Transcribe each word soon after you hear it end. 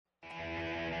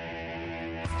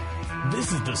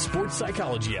This is the Sports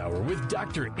Psychology Hour with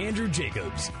Dr. Andrew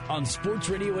Jacobs on Sports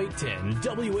Radio 810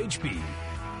 WHB.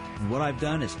 What I've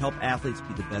done is help athletes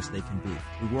be the best they can be.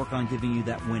 We work on giving you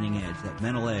that winning edge, that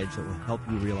mental edge that will help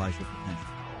you realize your potential.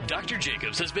 Dr.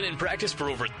 Jacobs has been in practice for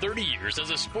over 30 years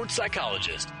as a sports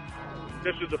psychologist.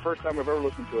 This is the first time I've ever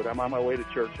listened to it. I'm on my way to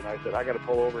church, and I said, I got to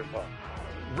pull over and talk.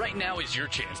 Right now is your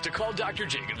chance to call Dr.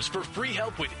 Jacobs for free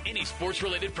help with any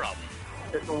sports-related problem.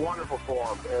 It's a wonderful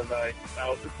forum, and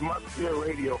it's must-hear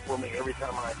radio for me every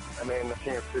time I'm in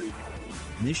Kansas City.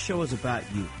 And this show is about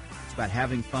you. It's about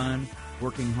having fun,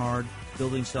 working hard,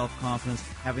 building self-confidence,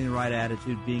 having the right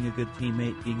attitude, being a good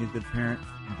teammate, being a good parent,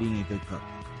 and being a good coach.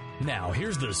 Now,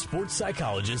 here's the sports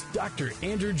psychologist, Dr.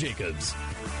 Andrew Jacobs.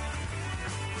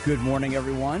 Good morning,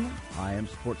 everyone. I am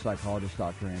sports psychologist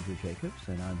Dr. Andrew Jacobs,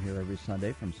 and I'm here every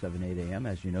Sunday from 7 to 8 a.m.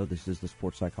 As you know, this is the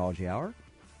Sports Psychology Hour.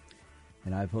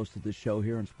 And I've hosted this show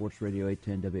here on Sports Radio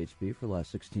 810 WHB for the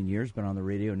last 16 years. Been on the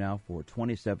radio now for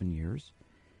 27 years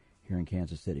here in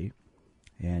Kansas City.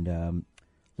 And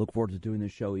look forward to doing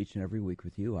this show each and every week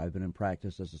with you. I've been in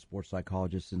practice as a sports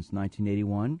psychologist since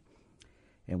 1981.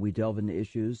 And we delve into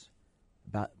issues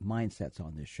about mindsets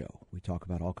on this show. We talk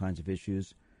about all kinds of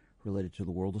issues related to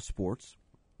the world of sports.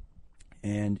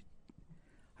 And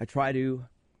I try to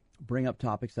bring up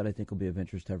topics that I think will be of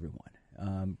interest to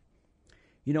everyone.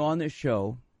 On this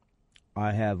show,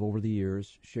 I have, over the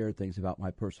years, shared things about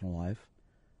my personal life.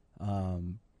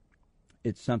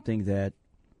 It's something that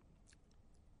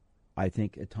I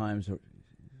think at times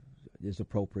is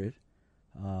appropriate.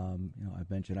 I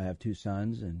mentioned I have two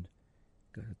sons and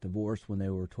got divorced when they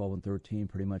were 12 and 13,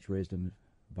 pretty much raised them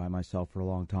by myself for a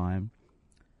long time.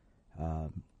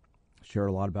 Shared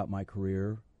a lot about my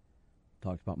career,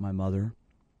 talked about my mother.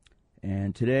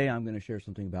 And today I'm going to share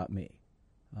something about me.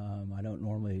 I don't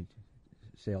normally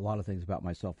say a lot of things about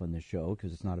myself on this show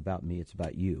because it's not about me, it's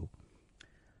about you.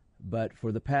 But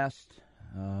for the past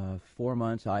 4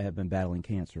 months, I have been battling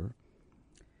cancer.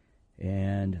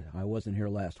 And I wasn't here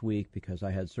last week because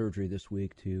I had surgery this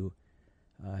week to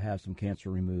have some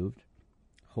cancer removed.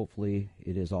 Hopefully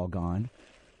it is all gone.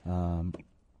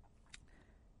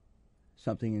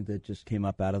 Something that just came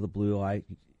up out of the blue. I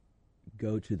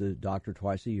go to the doctor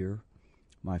twice a year.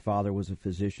 My father was a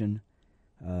physician.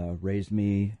 Raised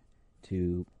me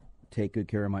to take good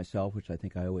care of myself, which I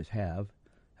think I always have,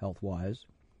 health-wise.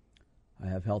 I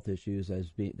have health issues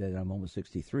that I'm almost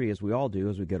 63, as we all do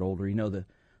as we get older. You know, the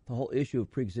whole issue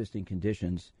of pre-existing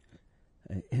conditions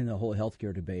in the whole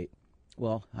healthcare debate.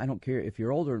 Well, I don't care. If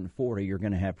you're older than 40, you're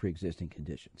going to have pre-existing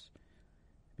conditions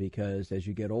because as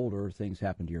you get older, things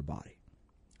happen to your body.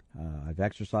 I've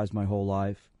exercised my whole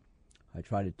life. I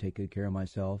try to take good care of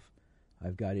myself.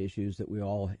 I've got issues that we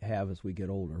all have as we get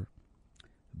older.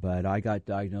 But I got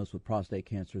diagnosed with prostate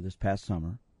cancer this past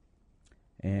summer.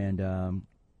 And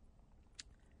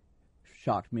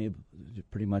shocked me,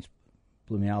 pretty much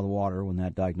blew me out of the water when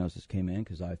that diagnosis came in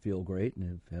because I feel great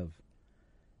and have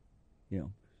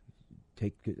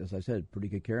take, as I said, pretty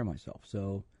good care of myself.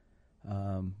 So,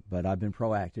 but I've been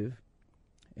proactive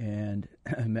and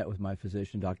I met with my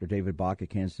physician, Dr. David Bach at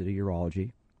Kansas City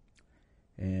Urology.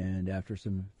 And after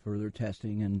some further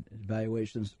testing and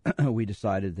evaluations, we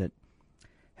decided that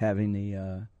having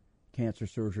the cancer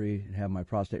surgery and having my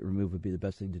prostate removed would be the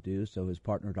best thing to do. So his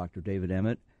partner, Dr. David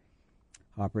Emmett,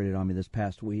 operated on me this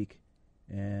past week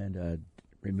and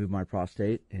removed my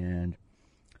prostate. And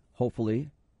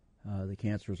hopefully the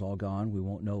cancer is all gone. We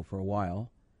won't know for a while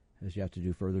as you have to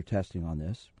do further testing on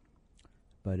this.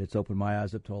 But it's opened my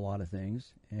eyes up to a lot of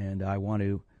things. And I want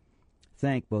to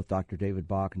thank both Dr. David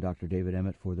Bach and Dr. David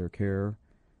Emmett for their care.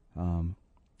 I'm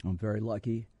very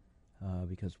lucky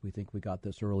because we think we got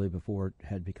this early before it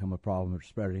had become a problem or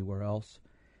spread anywhere else.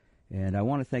 And I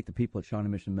want to thank the people at Shawnee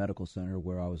Mission Medical Center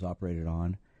where I was operated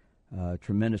on. A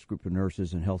tremendous group of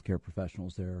nurses and healthcare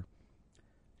professionals there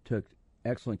took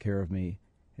excellent care of me,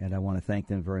 and I want to thank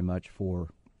them very much for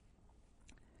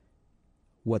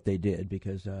what they did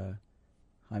because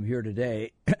I'm here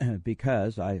today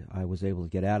because I was able to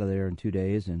get out of there in 2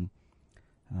 days, and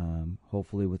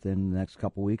hopefully within the next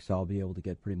couple weeks I'll be able to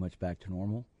get pretty much back to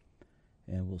normal,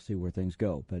 and we'll see where things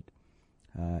go. But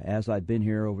as I've been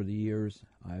here over the years,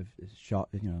 I've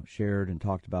shared and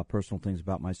talked about personal things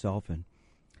about myself, and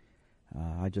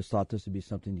I just thought this would be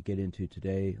something to get into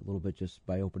today a little bit just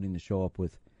by opening the show up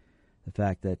with the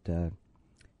fact that,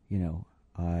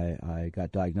 I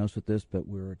got diagnosed with this, but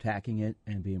we're attacking it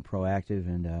and being proactive,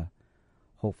 and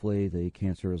hopefully the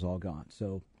cancer is all gone.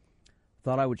 So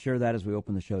thought I would share that as we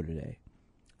open the show today.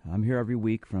 I'm here every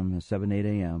week from 7 to 8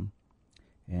 a.m.,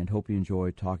 and hope you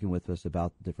enjoy talking with us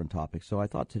about different topics. So I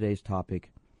thought today's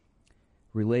topic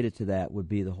related to that would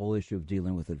be the whole issue of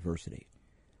dealing with adversity.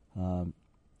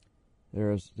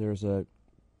 There's a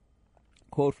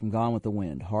quote from Gone with the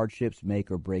Wind: hardships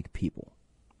make or break people.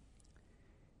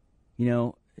 You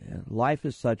know, life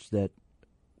is such that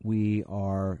we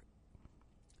are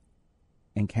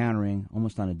encountering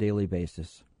almost on a daily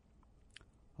basis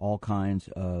all kinds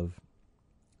of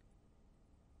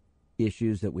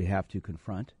issues that we have to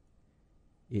confront.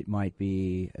 It might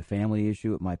be a family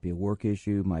issue, it might be a work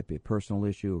issue, it might be a personal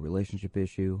issue, a relationship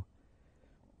issue.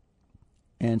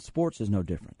 And sports is no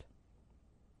different.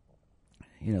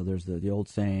 You know, there's the old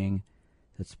saying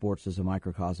that sports is a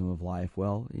microcosm of life.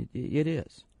 Well, it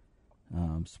is.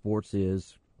 Sports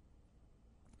is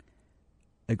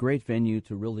a great venue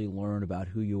to really learn about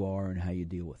who you are and how you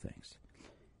deal with things.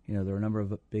 You know, there are a number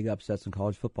of big upsets in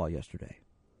college football yesterday.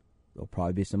 There'll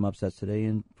probably be some upsets today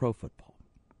in pro football.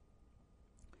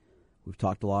 We've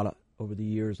talked a lot over the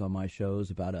years on my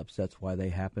shows about upsets, why they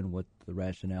happen, what the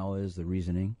rationale is, the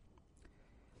reasoning.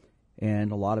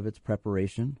 And a lot of it's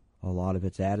preparation, a lot of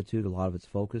it's attitude, a lot of it's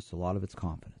focus, a lot of it's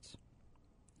confidence.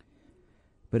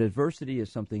 But adversity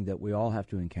is something that we all have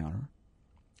to encounter.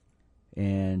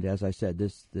 And as I said,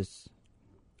 this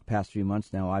past few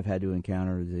months now, I've had to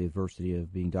encounter the adversity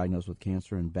of being diagnosed with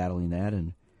cancer and battling that.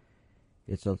 And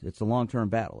it's a long-term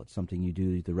battle. It's something you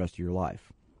do the rest of your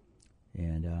life.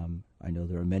 And I know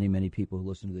there are many, many people who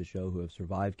listen to this show who have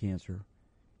survived cancer.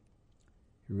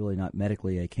 You're really not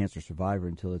medically a cancer survivor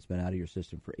until it's been out of your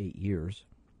system for 8 years.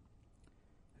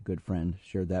 A good friend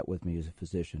shared that with me as a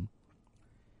physician.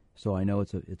 So I know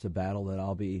it's a battle that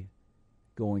I'll be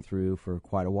going through for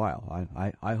quite a while.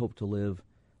 I hope to live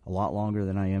a lot longer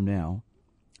than I am now,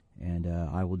 and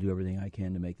I will do everything I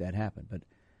can to make that happen. But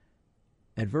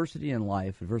adversity in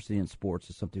life, adversity in sports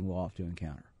is something we'll have to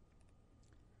encounter.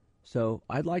 So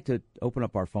I'd like to open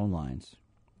up our phone lines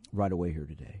right away here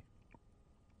today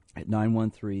at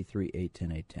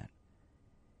 913-381-0810.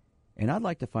 And I'd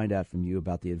like to find out from you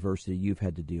about the adversity you've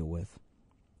had to deal with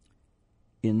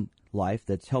in life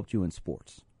that's helped you in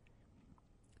sports.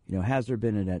 You know, has there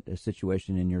been a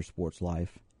situation in your sports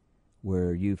life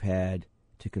where you've had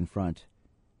to confront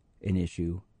an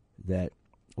issue that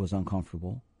was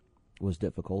uncomfortable, was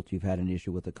difficult? You've had an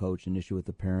issue with the coach, an issue with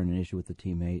the parent, an issue with the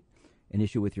teammate, an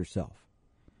issue with yourself.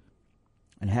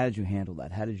 And how did you handle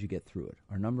that? How did you get through it?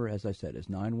 Our number, as I said, is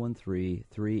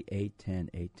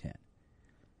 913-381-0810.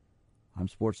 I'm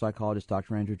sports psychologist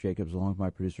Dr. Andrew Jacobs, along with my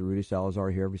producer Rudy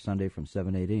Salazar, here every Sunday from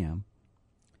 7 to 8 a.m.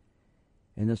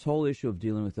 And this whole issue of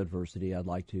dealing with adversity I'd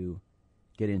like to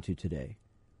get into today.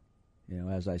 You know,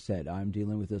 as I said, I'm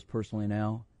dealing with this personally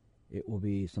now. It will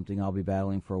be something I'll be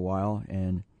battling for a while.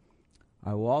 And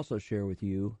I will also share with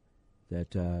you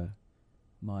that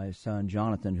my son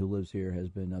Jonathan, who lives here, has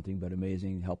been nothing but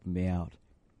amazing, helping me out.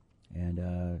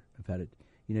 And I've had it.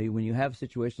 You know, when you have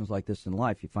situations like this in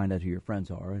life, you find out who your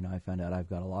friends are. And I found out I've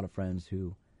got a lot of friends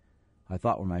who I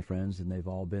thought were my friends, and they've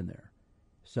all been there.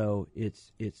 So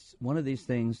it's one of these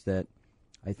things that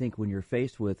I think when you're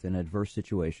faced with an adverse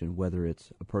situation, whether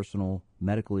it's a personal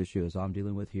medical issue as I'm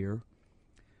dealing with here,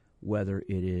 whether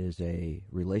it is a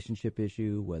relationship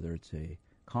issue, whether it's a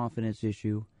confidence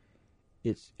issue,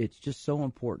 it's just so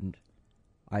important,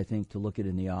 I think, to look it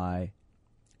in the eye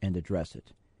and address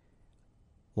it.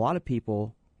 A lot of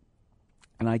people,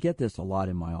 and I get this a lot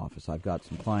in my office. I've got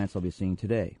some clients I'll be seeing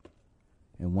today,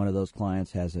 and one of those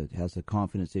clients has a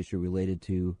confidence issue related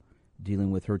to dealing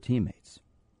with her teammates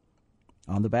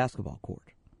on the basketball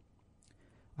court.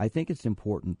 I think it's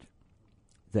important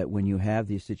that when you have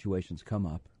these situations come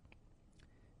up,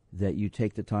 that you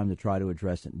take the time to try to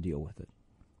address it and deal with it.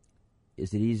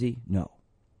 Is it easy? No.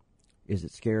 Is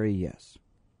it scary? Yes.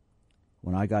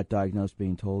 When I got diagnosed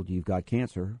being told you've got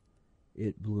cancer,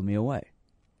 it blew me away.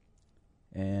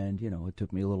 And, you know, it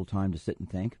took me a little time to sit and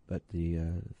think, but the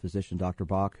physician, Dr.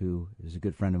 Bach, who is a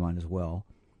good friend of mine as well,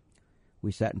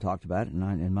 we sat and talked about it,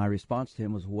 and my response to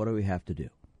him was, what do we have to do?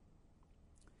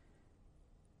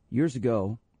 Years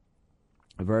ago,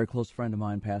 a very close friend of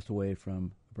mine passed away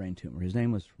from a brain tumor. His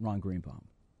name was Ron Greenbaum.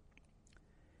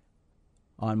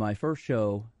 On my first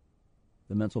show,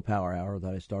 the Mental Power Hour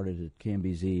that I started at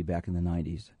KMBZ back in the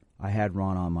 90s, I had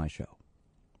Ron on my show.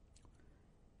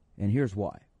 And here's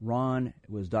why. Ron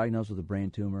was diagnosed with a brain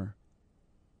tumor.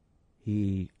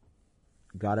 He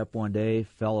got up one day,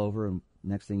 fell over, and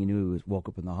next thing he knew, he woke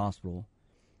up in the hospital.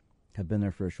 Had been there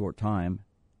for a short time.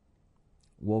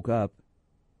 Woke up.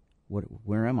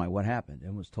 Where am I? What happened?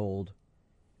 And was told.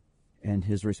 And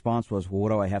his response was, well, what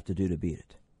do I have to do to beat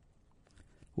it?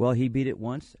 Well, he beat it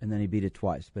once, and then he beat it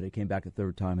twice, but it came back a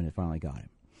third time, and it finally got him.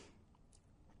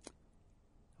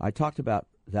 I talked about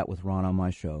that with Ron on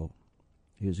my show,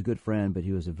 He was a good friend, but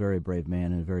he was a very brave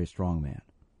man and a very strong man.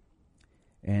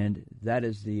 And that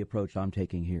is the approach I'm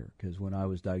taking here, because when I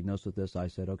was diagnosed with this, I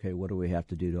said, okay, what do we have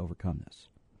to do to overcome this?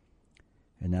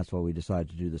 And that's why we decided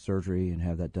to do the surgery and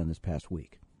have that done this past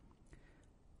week.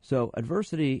 So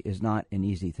adversity is not an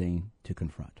easy thing to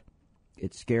confront.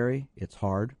 It's scary. It's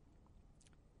hard.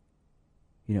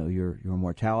 You know, your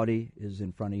mortality is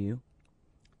in front of you.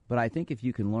 But I think if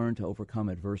you can learn to overcome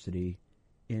adversity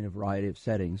in a variety of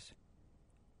settings,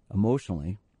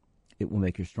 emotionally, it will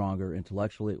make you stronger.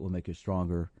 Intellectually, it will make you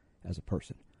stronger as a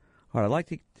person. All right, I'd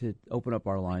like to open up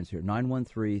our lines here,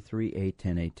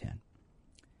 913-3810810.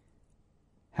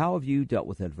 How have you dealt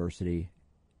with adversity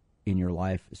in your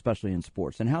life, especially in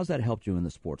sports? And how's that helped you in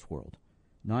the sports world?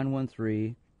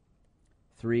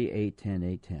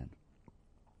 913-3810810.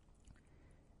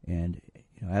 And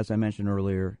you know, as I mentioned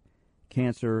earlier,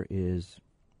 cancer is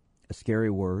a scary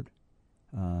word,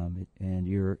 and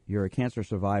you're a cancer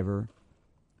survivor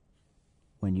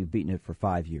when you've beaten it for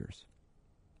 5 years.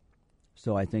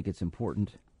 So I think it's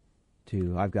important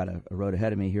I've got a road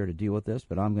ahead of me here to deal with this,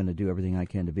 but I'm going to do everything I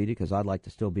can to beat it because I'd like to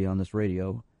still be on this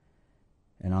radio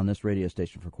and on this radio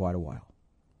station for quite a while.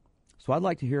 So I'd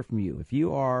like to hear from you. If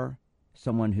you are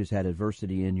someone who's had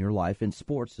adversity in your life, in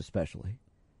sports especially,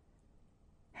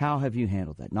 how have you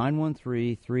handled that?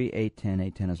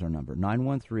 913-3810810 is our number.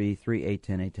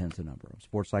 913-3810810 is the number. I'm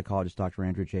sports psychologist Dr.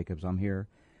 Andrew Jacobs. I'm here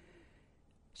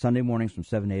Sunday mornings from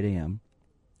 7 to 8 a.m.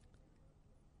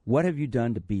 What have you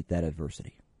done to beat that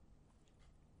adversity?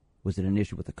 Was it an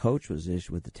issue with the coach? Was it an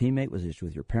issue with the teammate? Was it an issue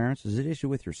with your parents? Was it an issue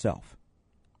with yourself?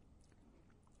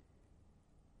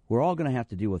 We're all going to have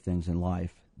to deal with things in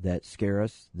life that scare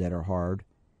us, that are hard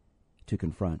to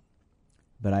confront.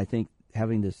 But I think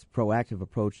having this proactive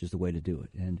approach is the way to do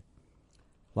it. And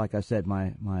like I said,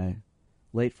 my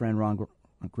late friend Ron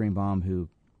Greenbaum, who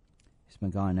he's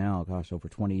been gone now, over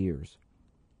 20 years,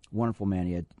 wonderful man.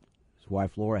 He had his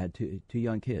wife Laura had two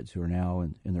young kids who are now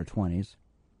in their 20s.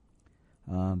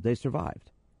 They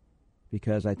survived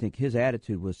because I think his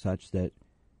attitude was such that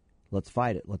let's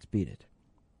fight it, let's beat it.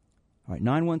 All right,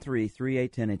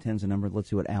 913-3810810 is the number. Let's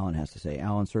see what Alan has to say.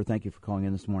 Alan, sir, thank you for calling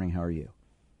in this morning. How are you?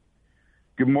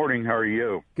 Good morning. How are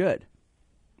you? Good.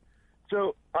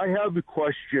 So I have a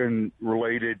question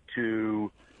related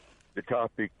to the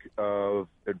topic of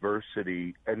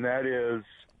adversity, and that is,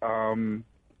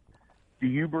 do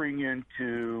you bring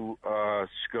into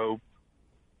scope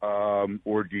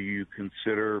or do you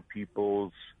consider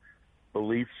people's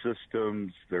belief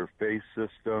systems, their faith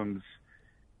systems,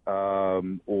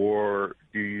 or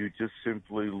do you just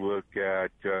simply look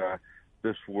at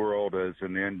this world as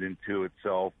an end into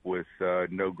itself with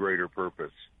no greater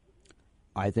purpose?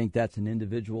 I think that's an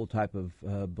individual type of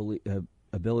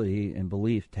ability and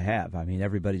belief to have. I mean,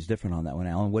 everybody's different on that one.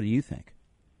 Alan, what do you think?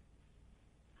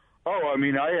 Oh, I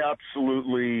mean, I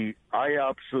absolutely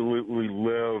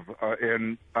live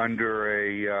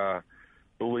under a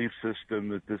belief system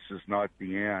that this is not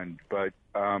the end. But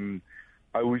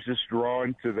I was just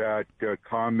drawn to that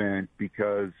comment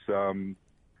because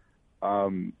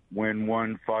when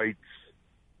one fights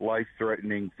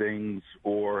life-threatening things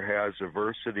or has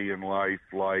adversity in life,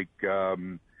 like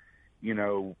planning an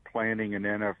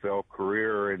NFL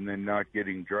career and then not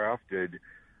getting drafted.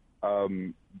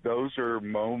 Those are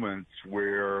moments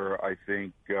where I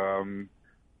think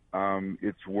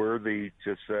it's worthy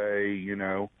to say,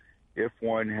 if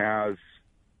one has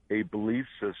a belief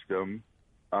system,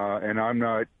 and I'm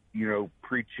not,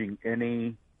 preaching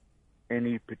any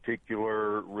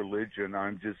particular religion.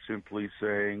 I'm just simply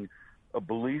saying a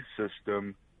belief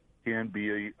system can be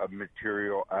a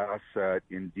material asset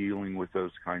in dealing with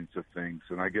those kinds of things.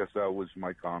 And I guess that was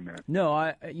my comment. No,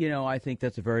 I think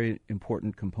that's a very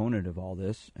important component of all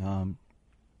this.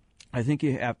 I think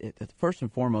you have, first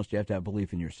and foremost, you have to have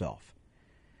belief in yourself.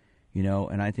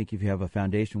 And I think if you have a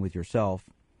foundation with yourself,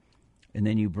 and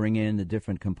then you bring in the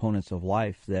different components of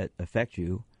life that affect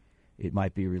you, it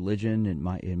might be religion,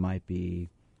 it might be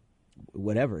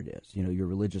whatever it is. Your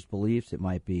religious beliefs, it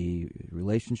might be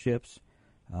relationships.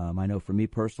 I know for me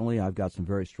personally, I've got some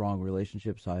very strong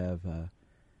relationships. I have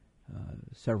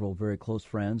several very close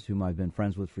friends whom I've been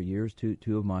friends with for years.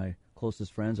 Two of my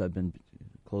closest friends I've been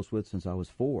close with since I was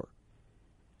 4.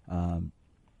 I'm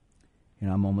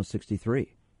almost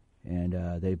 63.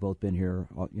 And they've both been here,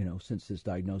 since this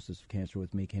diagnosis of cancer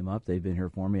with me came up. They've been here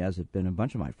for me, as have been a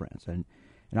bunch of my friends. And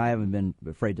I haven't been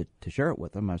afraid to share it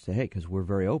with them. I say, hey, because we're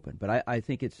very open. But I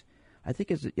think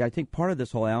part of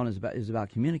this whole, Alan, is about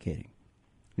communicating.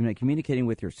 Communicating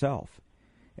with yourself.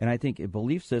 And I think a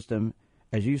belief system,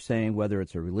 as you're saying, whether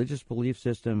it's a religious belief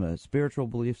system, a spiritual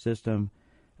belief system,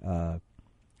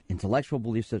 intellectual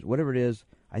belief system, whatever it is,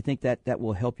 I think that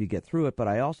will help you get through it. But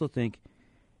I also think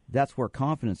that's where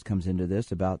confidence comes into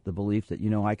this, about the belief that,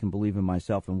 I can believe in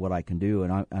myself and what I can do,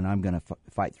 and I'm going to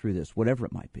fight through this, whatever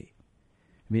it might be.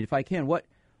 I mean, if I can, what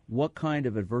kind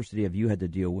of adversity have you had to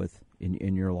deal with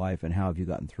in your life, and how have you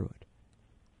gotten through it?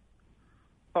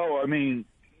 Oh, I mean,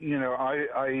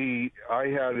 I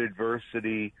had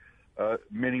adversity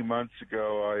many months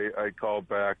ago. I called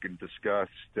back and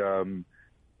discussed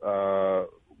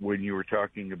when you were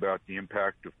talking about the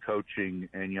impact of coaching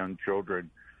and young children.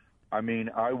 I mean,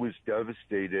 I was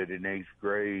devastated in 8th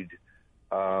grade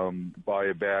by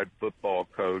a bad football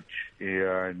coach,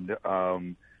 and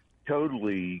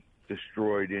totally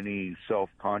destroyed any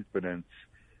self-confidence.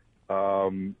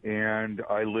 And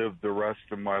I lived the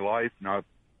rest of my life not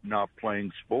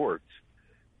playing sports.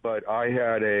 But I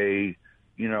had a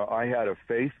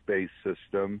faith-based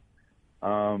system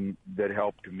that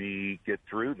helped me get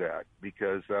through that,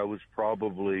 because that was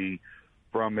probably,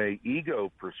 from a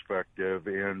ego perspective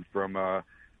and from a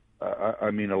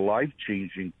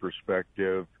life-changing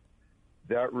perspective,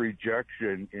 that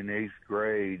rejection in 8th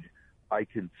grade, I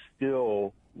can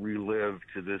still relive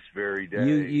to this very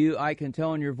day. I can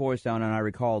tell in your voice, Alan, and I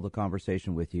recall the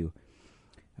conversation with you,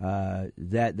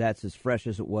 that's as fresh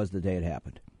as it was the day it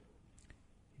happened.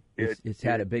 It's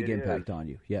had a big impact on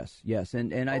you. Yes.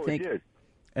 And I think, it did.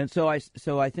 And so I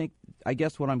think, I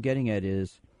guess what I'm getting at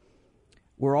is,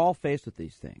 we're all faced with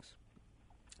these things.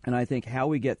 And I think how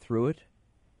we get through it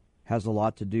has a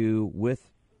lot to do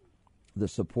with the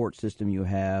support system you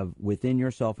have within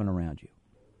yourself and around you.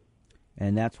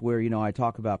 And that's where, I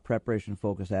talk about preparation,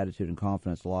 focus, attitude, and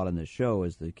confidence a lot on this show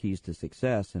as the keys to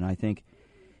success. And I think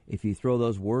if you throw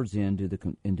those words into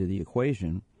the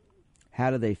equation, how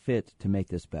do they fit to make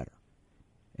this better?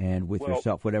 And with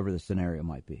yourself, whatever the scenario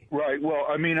might be. Right. Well,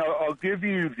 I mean, I'll give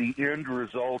you the end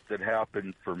result that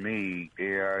happened for me,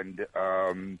 and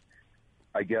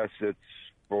I guess it's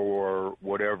for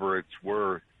whatever it's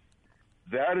worth.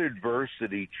 That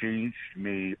adversity changed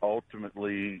me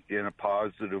ultimately in a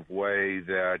positive way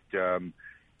that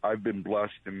I've been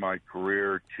blessed in my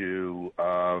career to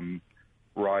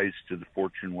rise to the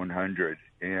Fortune 100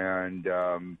 and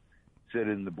sit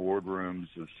in the boardrooms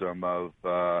of some of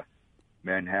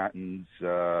Manhattan's,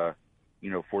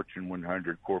 Fortune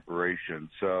 100 corporations.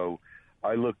 So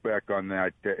I look back on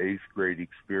that 8th grade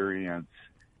experience,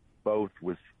 both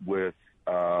with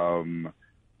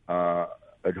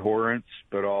abhorrence,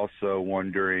 but also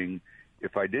wondering,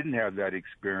 if I didn't have that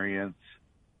experience,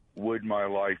 would my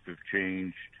life have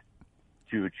changed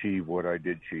to achieve what I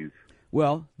did achieve?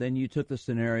 Well, then you took the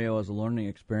scenario as a learning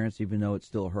experience, even though it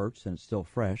still hurts and it's still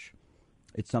fresh.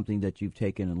 It's something that you've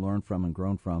taken and learned from and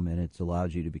grown from, and it's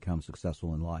allowed you to become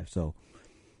successful in life. So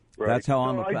right. That's how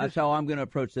I'm going to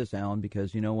approach this, Alan.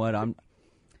 Because you know what, no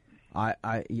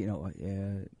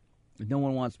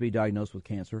one wants to be diagnosed with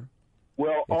cancer.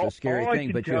 Well, it's a scary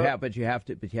thing, but you have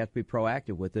to be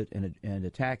proactive with it and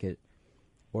attack it,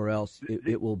 or else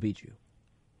it will beat you.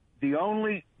 The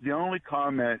only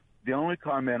comment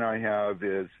I have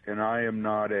is, and I am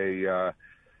not a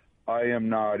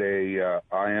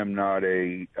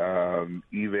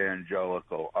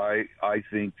evangelical. I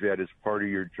think that as part of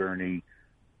your journey,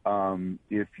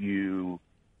 if you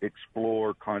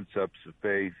explore concepts of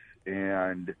faith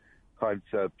and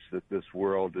concepts that this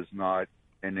world is not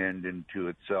an end into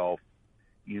itself,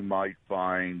 you might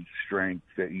find strength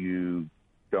that you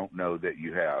don't know that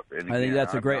you have. And again, I think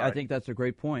that's a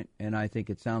great point, and I think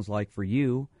it sounds like for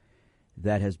you,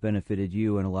 that has benefited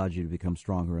you and allowed you to become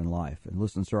stronger in life. And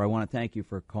listen, sir, I want to thank you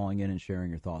for calling in and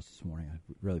sharing your thoughts this morning. I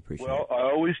really appreciate it. Well,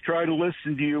 I always try to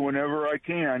listen to you whenever I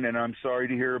can, and I'm sorry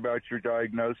to hear about your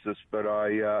diagnosis, but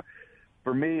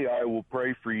for me, I will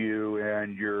pray for you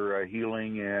and your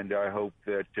healing, and I hope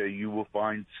that you will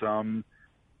find some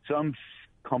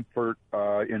comfort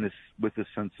with a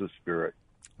sense of spirit.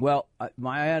 Well,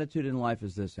 my attitude in life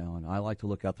is this, Alan. I like to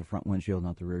look out the front windshield,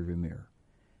 not the rearview mirror.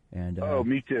 And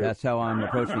me too. That's how I'm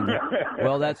approaching it.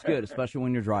 Well, that's good, especially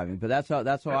when you're driving. But that's how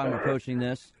I'm approaching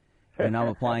this, and I'm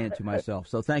applying it to myself.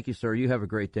 So thank you, sir. You have a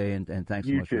great day, and thanks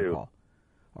so much for your call.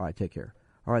 All right, take care.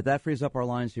 All right, that frees up our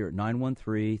lines here at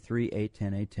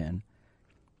 913-381-0810.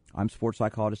 I'm sports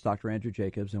psychologist Dr. Andrew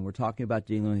Jacobs, and we're talking about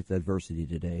dealing with adversity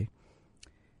today.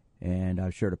 And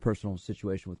I've shared a personal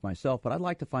situation with myself, but I'd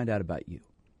like to find out about you.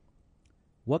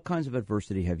 What kinds of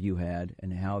adversity have you had,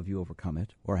 and how have you overcome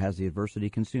it, or has the adversity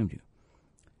consumed you?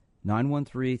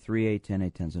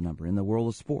 913-381-0810 is the number. In the world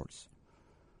of sports,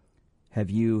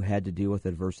 have you had to deal with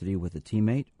adversity with a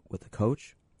teammate, with a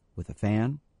coach, with a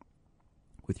fan,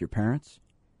 with your parents,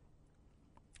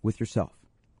 with yourself?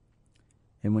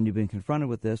 And when you've been confronted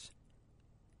with this,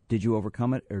 Did you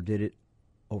overcome it, or did it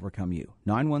overcome you?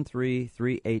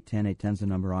 913-381-0810 is the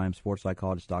number. I am sports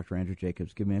psychologist Dr. Andrew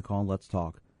Jacobs. Give me a call and let's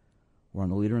talk. We're on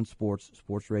the Leader in Sports,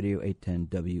 Sports Radio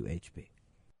 810 WHB.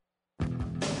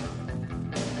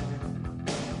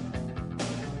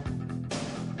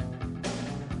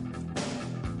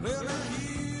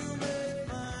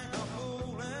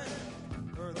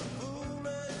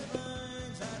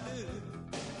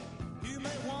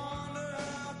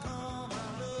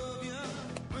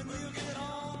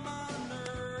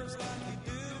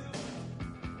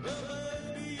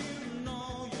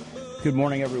 Good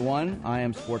morning, everyone. I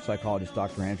am sports psychologist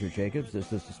Dr. Andrew Jacobs.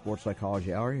 This is the Sports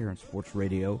Psychology Hour here on Sports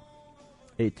Radio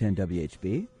 810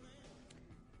 WHB.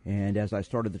 And as I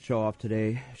started the show off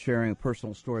today, sharing a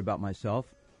personal story about myself,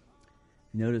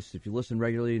 notice, if you listen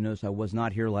regularly, you notice I was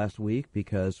not here last week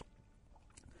because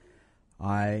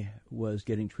I was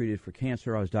getting treated for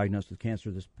cancer. I was diagnosed with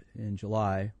cancer in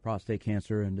July, prostate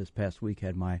cancer, and this past week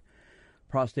had my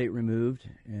prostate removed.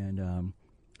 And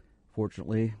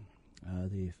fortunately,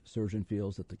 the surgeon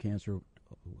feels that the cancer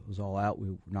was all out.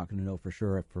 We're not going to know for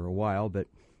sure for a while, but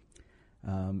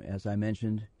as I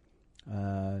mentioned,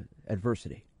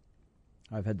 adversity.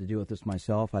 I've had to deal with this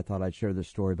myself. I thought I'd share this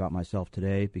story about myself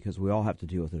today because we all have to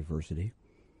deal with adversity.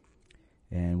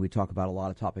 And we talk about a lot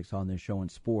of topics on this show in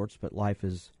sports, but life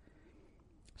is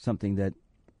something that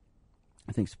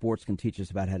I think sports can teach us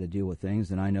about how to deal with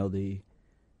things. And I know the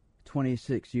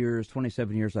 27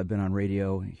 years I've been on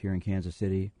radio here in Kansas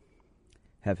City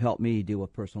have helped me deal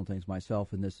with personal things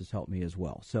myself, and this has helped me as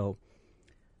well. So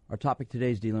our topic today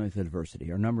is dealing with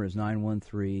adversity. Our number is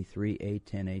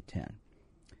 913-381-0810.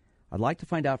 I'd like to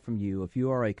find out from you if you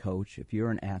are a coach, if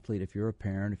you're an athlete, if you're a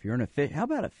parent, if you're an official. How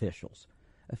about officials?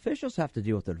 Officials have to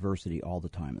deal with adversity all the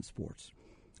time in sports.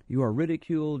 You are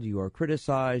ridiculed, you are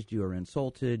criticized, you are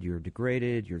insulted, you're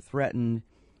degraded, you're threatened,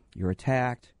 you're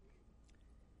attacked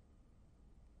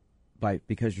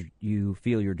because you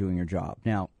feel you're doing your job.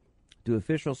 Now, do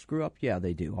officials screw up? Yeah,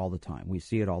 they do all the time. We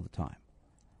see it all the time.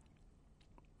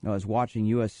 I was watching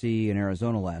USC and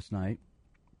Arizona last night,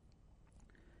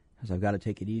 because I've got to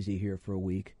take it easy here for a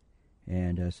week,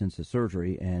 and since the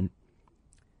surgery, and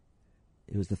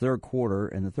it was the third quarter,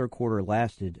 and the third quarter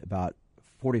lasted about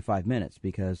 45 minutes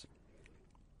because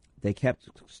they kept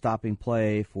stopping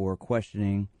play for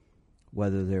questioning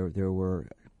whether there were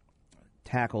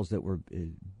tackles that were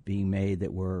being made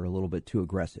that were a little bit too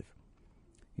aggressive.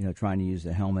 You know, trying to use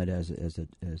the helmet as a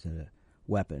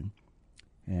weapon.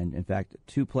 And, in fact,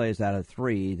 2 plays out of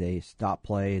 3, they stopped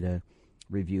play to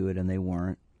review it, and they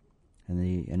weren't. And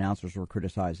the announcers were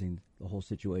criticizing the whole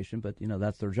situation, but, you know,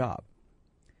 that's their job.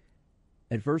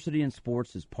 Adversity in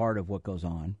sports is part of what goes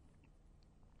on.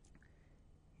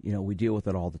 You know, we deal with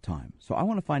it all the time. So I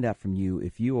want to find out from you,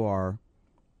 if you are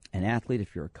an athlete,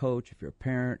 if you're a coach, if you're a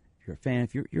parent, if you're a fan,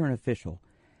 if you're an official,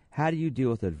 how do you deal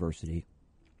with adversity?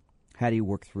 How do you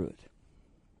work through it?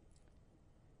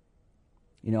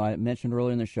 You know, I mentioned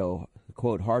earlier in the show, the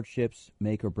quote, hardships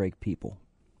make or break people.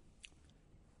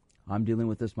 I'm dealing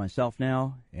with this myself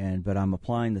now, but I'm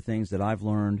applying the things that I've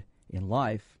learned in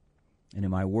life and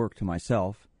in my work to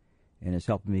myself, and it's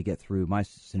helping me get through my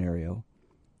scenario.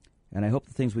 And I hope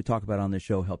the things we talk about on this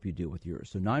show help you deal with yours.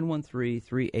 So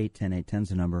 913-381-0810 is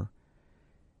the number.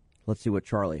 Let's see what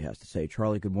Charlie has to say.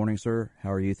 Charlie, good morning, sir.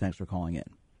 How are you? Thanks for calling in.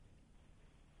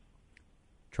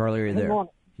 Charlie, are you there? Good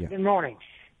morning. Yeah. Good morning.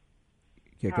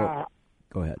 Okay,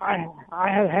 go ahead. I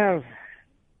have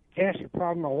cancer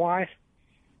problem. My wife,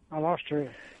 I lost her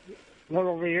a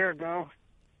little over a year ago.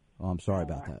 Oh, I'm sorry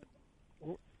about that.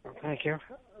 Thank you.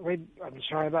 I'm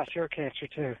sorry about your cancer,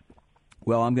 too.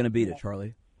 Well, I'm going to beat it,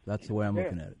 Charlie. That's the way I'm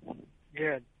looking at it.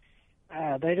 Good.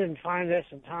 They didn't find this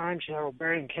in time. She had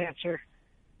ovarian cancer,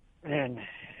 and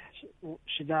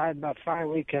she died about 5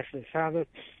 weeks after they found it.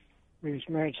 We was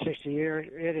married 60 years.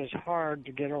 It is hard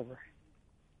to get over.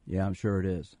 Yeah, I'm sure it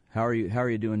is. How are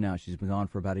you doing now? She's been gone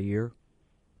for about a year?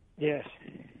 Yes.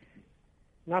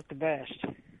 Not the best.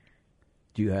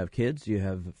 Do you have kids? Do you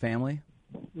have family?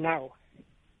 No.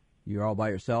 You're all by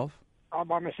yourself? All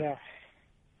by myself.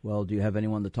 Well, do you have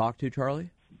anyone to talk to, Charlie?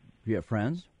 Do you have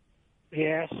friends?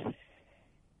 Yes.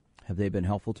 Have they been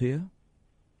helpful to you?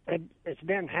 It's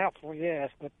been helpful,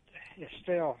 yes, but it's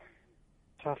still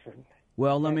tougher.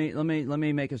 Well, let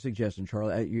me make a suggestion,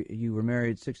 Charlie. You were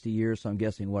married 60 years, so I'm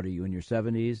guessing, what are you, in your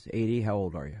 70s, 80? How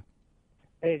old are you?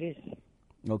 80s.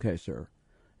 Okay, sir.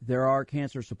 There are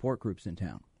cancer support groups in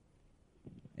town.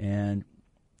 And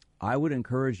I would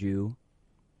encourage you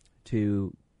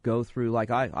to go through,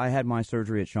 like I had my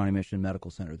surgery at Shawnee Mission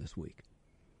Medical Center this week.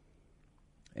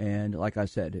 And like I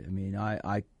said, I mean,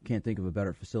 I can't think of a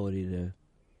better facility to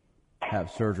have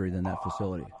surgery than that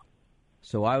facility.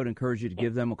 So I would encourage you to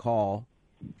give them a call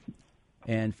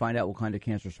and find out what kind of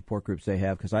cancer support groups they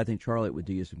have, because I think, Charlie, it would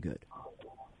do you some good.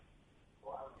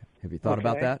 Have you thought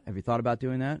about that? Have you thought about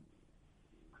doing that?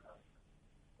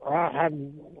 Well, I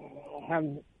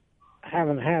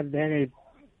haven't had anybody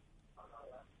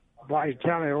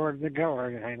tell me where to go or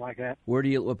anything like that. What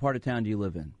part of town do you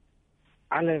live in?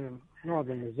 I live in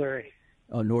northern Missouri.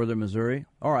 Oh, northern Missouri?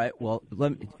 All right. Well,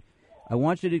 I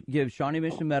want you to give Shawnee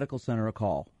Mission Medical Center a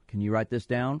call. Can you write this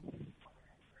down?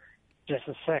 Just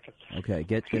a second. Okay.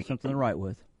 Get something to write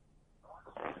with.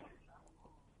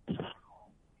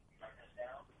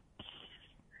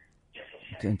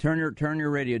 And turn your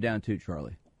radio down too,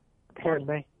 Charlie. Pardon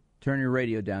me? Turn your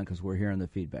radio down because we're hearing the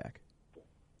feedback.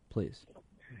 Please.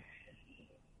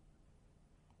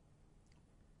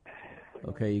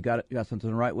 Okay, you got something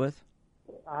to write with?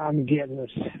 I'm getting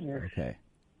this. Okay.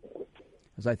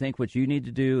 Because I think what you need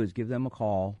to do is give them a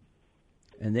call,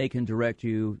 and they can direct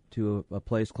you to a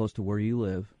place close to where you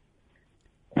live.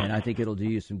 And I think it'll do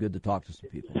you some good to talk to some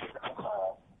people.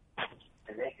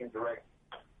 And they can direct.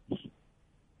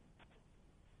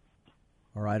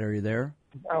 All right, are you there?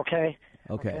 Okay.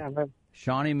 Okay.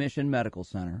 Shawnee Mission Medical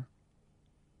Center.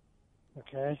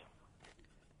 Okay.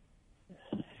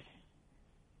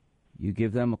 You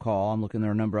give them a call. I'm looking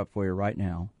their number up for you right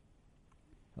now.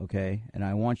 Okay, and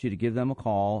I want you to give them a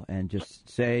call and just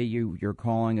say you're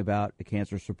calling about a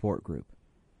cancer support group.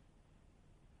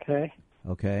 Okay.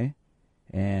 Okay,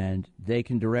 and they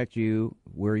can direct you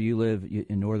where you live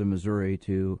in northern Missouri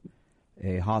to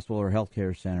a hospital or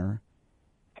healthcare center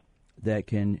that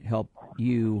can help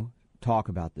you talk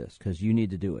about this, because you need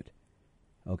to do it.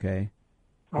 Okay?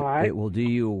 All right. It will do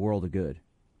you a world of good.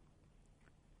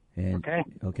 And, okay.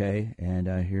 Okay, and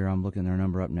here I'm looking their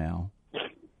number up now.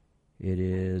 It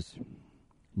is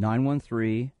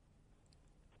 913-676.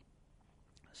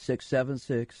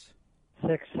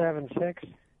 676?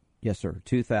 Yes, sir,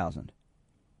 2000.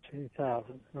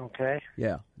 2000, okay.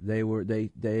 Yeah,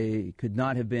 they could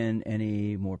not have been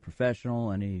any more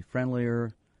professional, any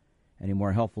friendlier, any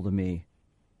more helpful to me.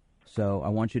 So I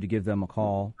want you to give them a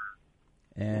call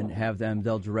and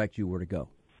they'll direct you where to go.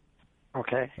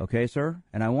 Okay. Okay, sir?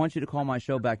 And I want you to call my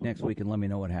show back next week and let me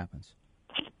know what happens.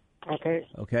 Okay.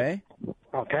 Okay?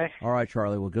 Okay. All right,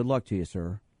 Charlie. Well, good luck to you,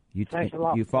 sir. Thanks a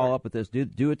lot. You follow up with this.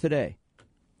 Do it today.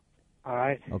 All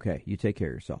right. Okay. You take care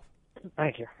of yourself.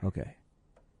 Thank you. Okay.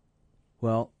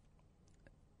 Well,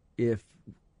 if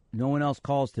no one else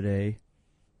calls today,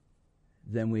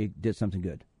 then we did something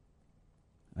good.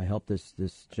 I helped this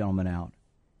gentleman out.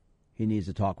 He needs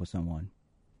to talk with someone.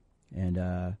 And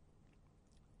I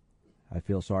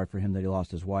feel sorry for him that he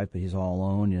lost his wife, but he's all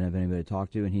alone. He doesn't have anybody to talk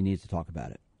to, and he needs to talk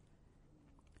about it.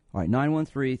 All right,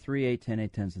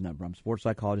 913-381-0810 is the number. I'm sports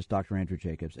psychologist Dr. Andrew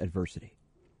Jacobs. Adversity.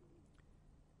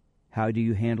 How do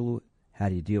you handle it? How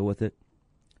do you deal with it?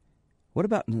 What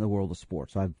about in the world of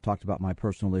sports? I've talked about my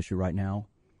personal issue right now.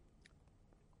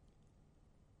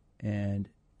 And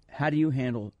how do you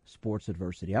handle sports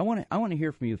adversity? I want to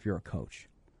hear from you if you're a coach.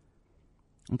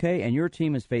 Okay, and your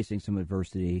team is facing some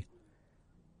adversity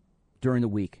during the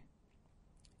week,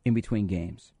 in between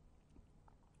games.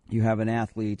 You have an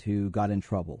athlete who got in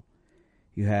trouble.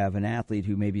 You have an athlete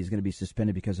who maybe is going to be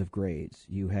suspended because of grades.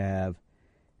 You have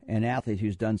an athlete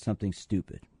who's done something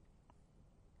stupid.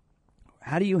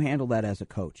 How do you handle that as a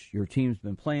coach? Your team's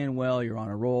been playing well, you're on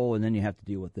a roll, and then you have to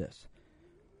deal with this.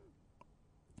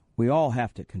 We all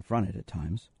have to confront it at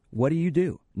times. What do you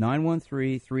do?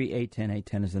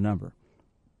 913-381-0810 is the number.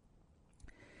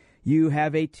 You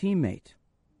have a teammate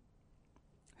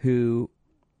who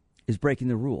is breaking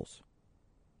the rules.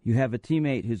 You have a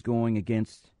teammate who's going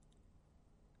against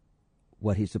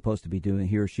what he's supposed to be doing,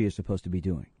 he or she is supposed to be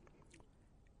doing.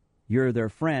 You're their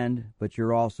friend, but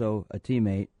you're also a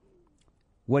teammate.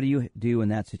 What do you do in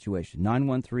that situation?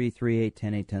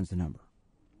 913-381-0810 is the number.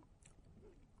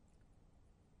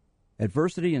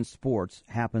 Adversity in sports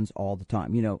happens all the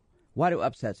time. You know, why do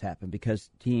upsets happen? Because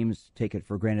teams take it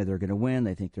for granted they're going to win.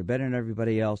 They think they're better than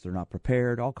everybody else. They're not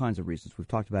prepared. All kinds of reasons. We've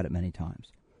talked about it many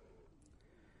times.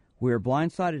 We're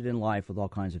blindsided in life with all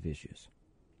kinds of issues.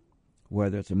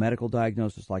 Whether it's a medical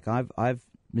diagnosis like I've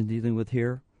been dealing with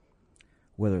here,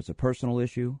 whether it's a personal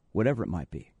issue, whatever it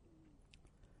might be.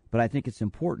 But I think it's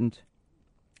important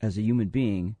as a human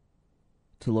being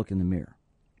to look in the mirror.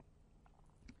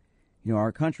 You know,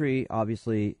 our country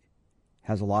obviously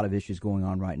has a lot of issues going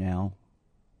on right now.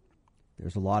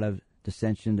 There's a lot of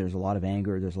dissension. There's a lot of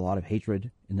anger. There's a lot of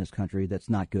hatred in this country that's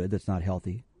not good, that's not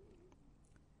healthy.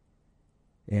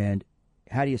 And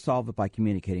how do you solve it? By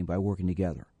communicating, by working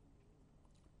together.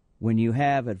 When you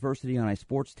have adversity on a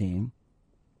sports team,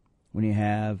 when you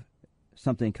have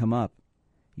something come up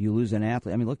You lose an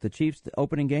athlete. I mean, look, the Chiefs, the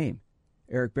opening game,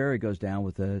 Eric Berry goes down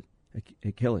with an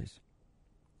Achilles.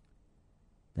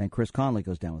 Then Chris Conley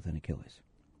goes down with an Achilles.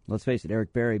 Let's face it,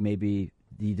 Eric Berry may be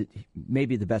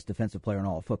the best defensive player in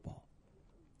all of football.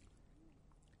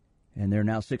 And they're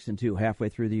now 6-2 halfway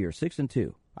through the year.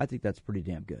 6-2. I think that's pretty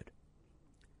damn good.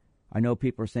 I know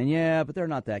people are saying, yeah, but they're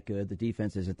not that good. The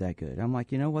defense isn't that good. I'm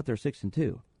like, you know what? They're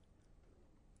 6-2.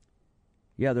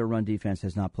 Yeah, their run defense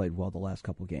has not played well the last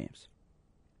couple games.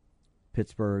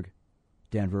 Pittsburgh,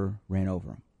 Denver ran over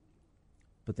them.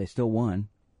 But they still won.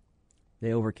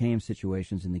 They overcame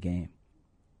situations in the game.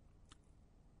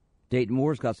 Dayton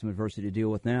Moore's got some adversity to deal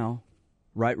with now.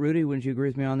 Right, Rudy? Wouldn't you agree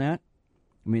with me on that?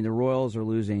 I mean, the Royals are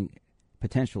losing,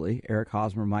 potentially, Eric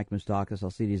Hosmer, Mike Moustakas,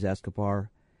 Alcides Escobar,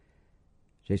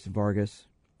 Jason Vargas,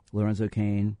 Lorenzo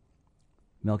Cain,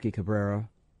 Melky Cabrera,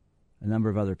 a number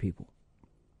of other people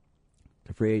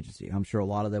to free agency. I'm sure a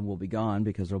lot of them will be gone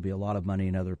because there will be a lot of money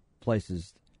in other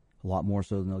places, a lot more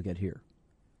so than they'll get here.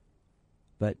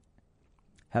 But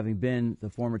having been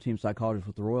the former team psychologist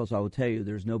with the Royals, I will tell you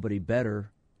there's nobody better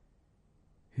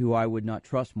who I would not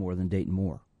trust more than Dayton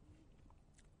Moore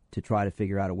to try to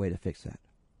figure out a way to fix that.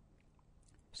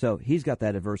 So he's got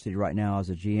that adversity right now as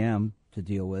a GM to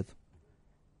deal with,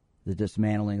 the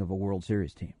dismantling of a World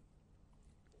Series team.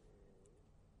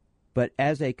 But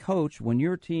as a coach, when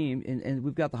your team, and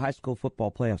we've got the high school football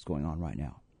playoffs going on right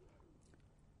now,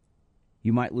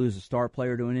 you might lose a star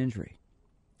player to an injury.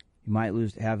 You might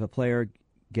have a player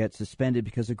get suspended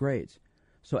because of grades.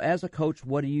 So as a coach,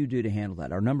 what do you do to handle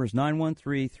that? Our number is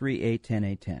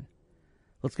 913-3810810.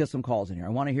 Let's get some calls in here. I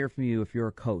want to hear from you if you're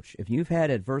a coach. If you've had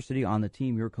adversity on the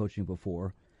team you're coaching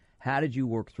before, how did you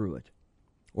work through it?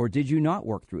 Or did you not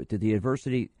work through it? Did the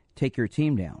adversity take your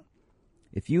team down?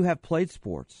 If you have played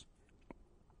sports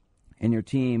and your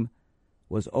team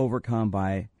was overcome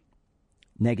by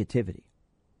negativity,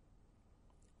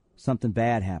 something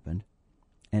bad happened,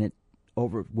 and it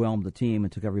overwhelmed the team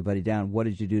and took everybody down, what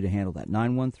did you do to handle that?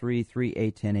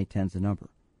 913-3810810 is the number.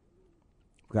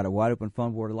 We've got a wide-open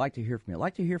phone board. I'd like to hear from you. I'd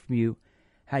like to hear from you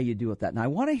how you deal with that. Now, I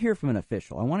want to hear from an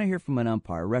official. I want to hear from an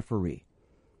umpire, referee.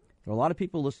 There are a lot of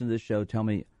people listening to this show, tell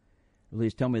me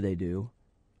they do,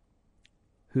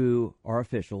 who are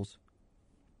officials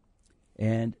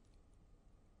and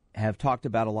have talked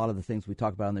about a lot of the things we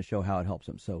talk about on the show, how it helps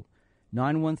them. So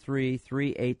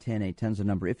 913-3810810 is the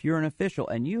number. If you're an official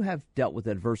and you have dealt with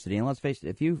adversity, and let's face it,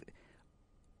 if you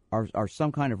are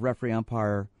some kind of referee,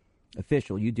 umpire,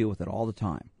 official, you deal with it all the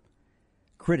time.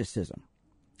 Criticism.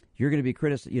 You're going to be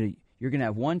criticized. You're going to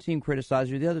have one team criticize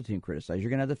you, the other team criticize. You're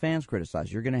going to have the fans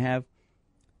criticize. You're going to have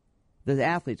the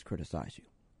athletes criticize you.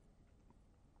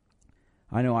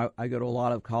 I know I go to a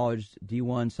lot of college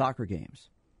D1 soccer games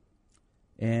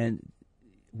and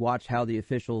watch how the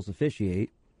officials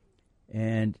officiate,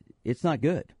 and it's not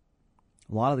good.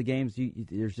 A lot of the games,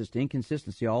 there's just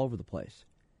inconsistency all over the place.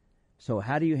 So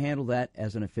how do you handle that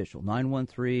as an official?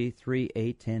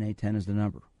 913-3810810 is the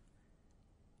number.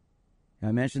 Now,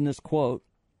 I mentioned this quote,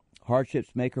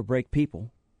 hardships make or break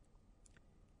people.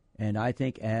 And I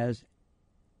think as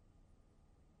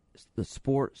the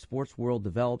sports world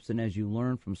develops and as you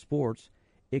learn from sports,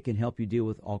 it can help you deal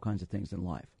with all kinds of things in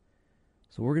life.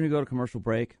 So we're going to go to commercial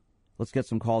break. Let's get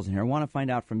some calls in here. I want to find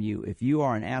out from you. If you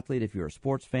are an athlete, if you're a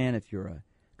sports fan, if you're a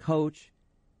coach,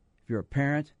 if you're a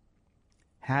parent,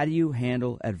 how do you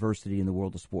handle adversity in the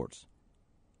world of sports?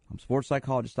 I'm sports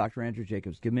psychologist Dr. Andrew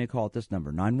Jacobs. Give me a call at this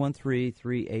number,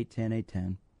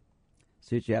 913-3810810.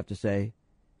 See what you have to say.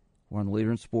 We're on the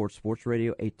leader in sports, Sports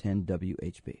Radio 810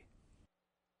 WHB.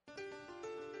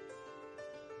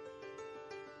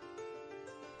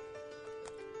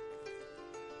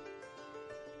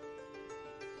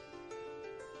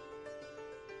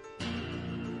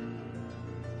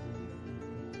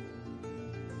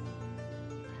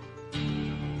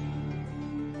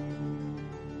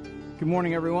 Good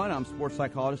morning, everyone. I'm sports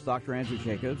psychologist Dr. Andrew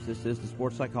Jacobs. This is the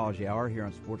Sports Psychology Hour here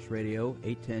on Sports Radio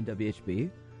 810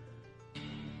 WHB.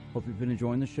 Hope you've been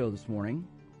enjoying the show this morning.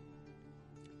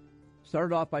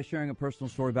 Started off by sharing a personal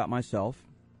story about myself.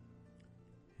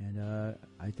 And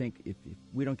I think if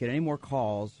we don't get any more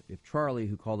calls, if Charlie,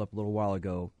 who called up a little while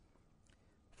ago,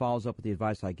 follows up with the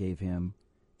advice I gave him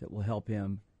that will help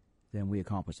him, then we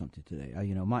accomplish something today.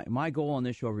 My goal on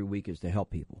this show every week is to help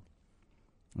people.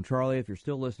 And Charlie, if you're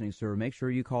still listening, sir, make sure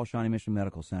you call Shawnee Mission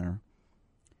Medical Center.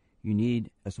 You need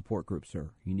a support group, sir.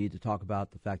 You need to talk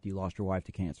about the fact that you lost your wife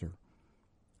to cancer.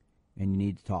 And you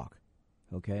need to talk,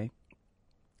 okay?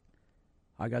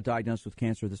 I got diagnosed with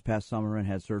cancer this past summer and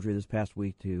had surgery this past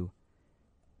week to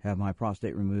have my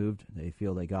prostate removed. They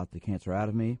feel they got the cancer out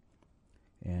of me.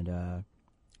 And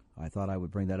I thought I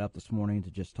would bring that up this morning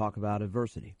to just talk about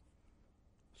adversity.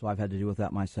 So I've had to deal with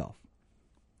that myself.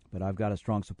 But I've got a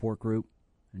strong support group,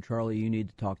 and Charlie, you need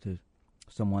to talk to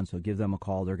someone, so give them a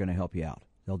call. They're going to help you out.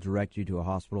 They'll direct you to a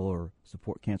hospital or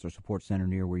cancer support center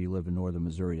near where you live in northern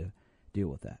Missouri to deal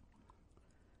with that.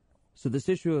 So this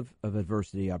issue of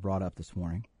adversity I brought up this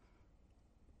morning,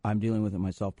 I'm dealing with it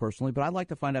myself personally, but I'd like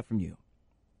to find out from you.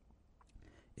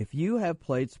 If you have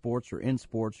played sports or in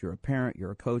sports, you're a parent,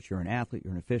 you're a coach, you're an athlete,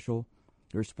 you're an official,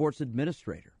 you're a sports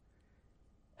administrator,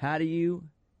 how do you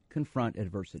confront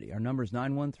adversity? Our number is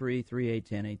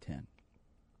 913-381-0810.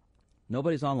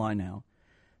 Nobody's online now.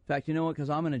 In fact, you know what?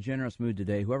 Because I'm in a generous mood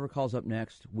today. Whoever calls up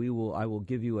next, I will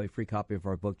give you a free copy of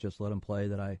our book, Just Let Him Play,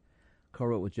 that I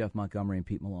co-wrote with Jeff Montgomery and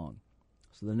Pete Malone.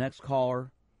 So the next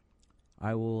caller,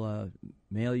 I will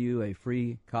mail you a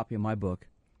free copy of my book,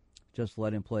 Just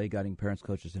Let Him Play, Guiding Parents,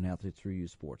 Coaches, and Athletes Through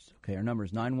Youth Sports. Okay, our number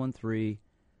is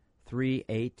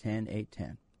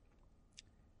 913-381-0810.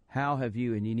 How have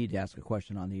you, and you need to ask a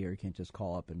question on the air, you can't just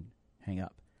call up and hang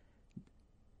up.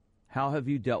 How have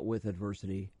you dealt with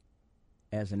adversity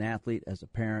as an athlete, as a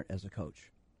parent, as a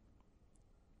coach?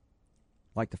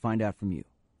 I'd like to find out from you.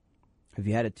 Have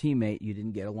you had a teammate you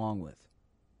didn't get along with?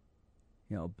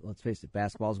 You know, let's face it,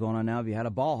 basketball's going on now. Have you had a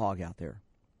ball hog out there?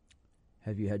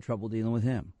 Have you had trouble dealing with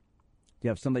him? Do you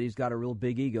have somebody who's got a real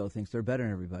big ego, thinks they're better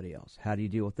than everybody else? How do you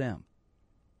deal with them?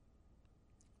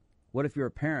 What if you're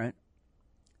a parent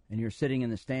and you're sitting in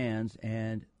the stands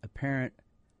and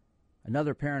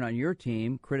another parent on your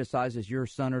team criticizes your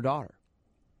son or daughter?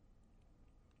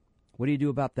 What do you do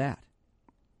about that?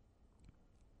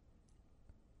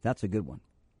 That's a good one.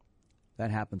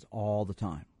 That happens all the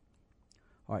time.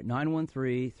 All right,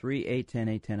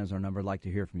 913-381-0810 is our number. I'd like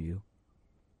to hear from you.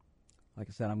 Like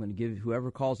I said, I'm going to give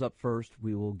whoever calls up first,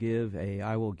 I will give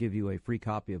you a free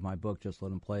copy of my book, Just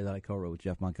Let Him Play, that I co-wrote with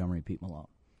Jeff Montgomery and Pete Malone.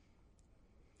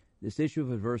 This issue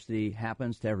of adversity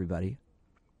happens to everybody.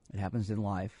 It happens in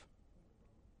life.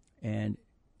 And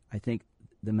I think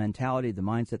the mentality, the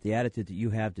mindset, the attitude that you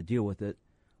have to deal with it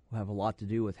will have a lot to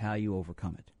do with how you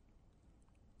overcome it.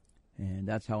 And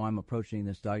that's how I'm approaching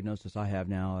this diagnosis I have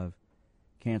now of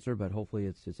cancer, but hopefully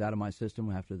it's out of my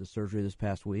system after the surgery this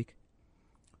past week.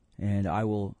 And I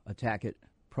will attack it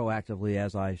proactively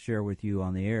as I share with you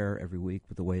on the air every week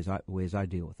with the ways I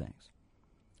deal with things.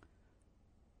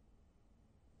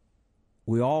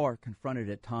 We all are confronted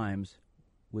at times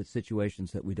with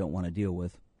situations that we don't want to deal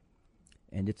with,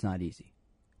 and it's not easy.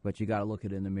 But you got to look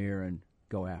it in the mirror and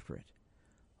go after it.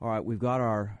 All right, we've got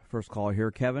our first caller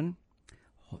here, Kevin.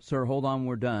 Sir, hold on,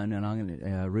 we're done,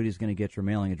 and Rudy's going to get your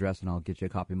mailing address, and I'll get you a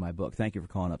copy of my book. Thank you for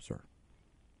calling up, sir.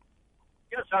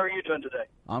 Yes, how are you doing today?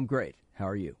 I'm great. How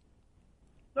are you?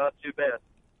 Not too bad.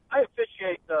 I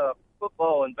officiate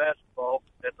football and basketball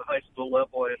at the high school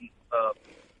level and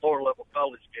lower-level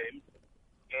college games.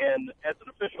 And as an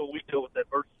official, we deal with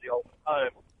adversity all the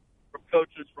time, from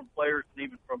coaches, from players, and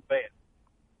even from fans.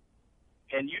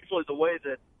 And usually the way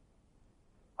that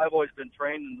I've always been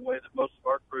trained and the way that most of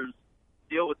our crews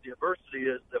deal with the adversity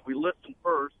is that we listen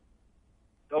first,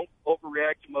 don't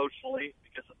overreact emotionally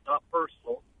because it's not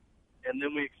personal, and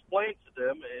then we explain to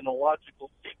them in a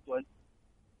logical sequence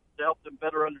to help them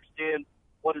better understand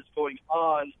what is going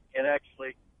on and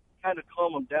actually kind of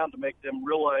calm them down to make them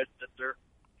realize that they're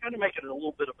kind of making it a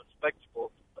little bit of a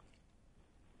spectacle.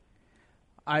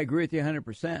 I agree with you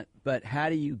 100%, but how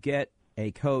do you get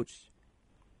a coach,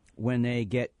 when they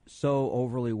get so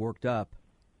overly worked up,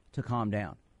 to calm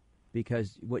down?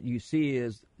 Because what you see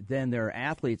is then their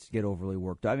athletes get overly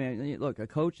worked up. I mean, look, a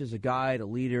coach is a guide, a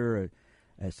leader,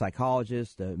 a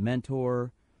psychologist, a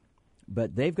mentor,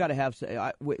 but they've got to have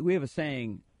 – we have a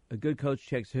saying, a good coach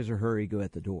checks his or her ego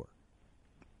at the door.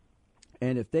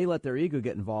 And if they let their ego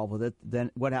get involved with it,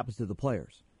 then what happens to the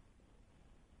players?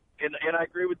 And I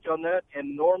agree with you on that.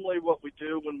 And normally what we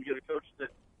do when we get a coach that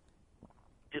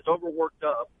is overworked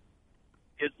up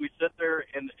is we sit there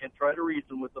and try to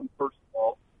reason with them, first of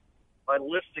all, by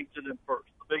listening to them first.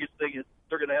 The biggest thing is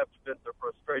they're going to have to vent their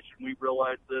frustration. We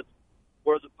realize this.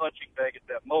 We're the punching bag at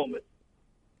that moment.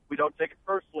 We don't take it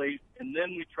personally, and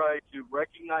then we try to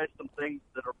recognize some things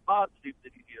that are positive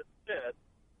that he has said,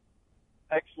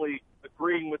 actually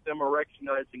agreeing with them or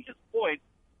recognizing his point,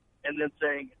 and then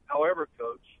saying, however,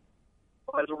 Coach,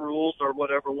 by the rules or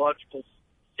whatever logical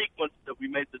sequence that we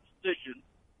made the decision,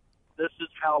 this is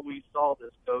how we saw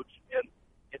this, Coach, and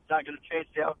it's not going to change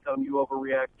the outcome. You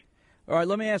overreacted. All right,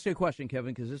 let me ask you a question,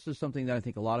 Kevin, because this is something that I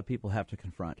think a lot of people have to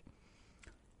confront.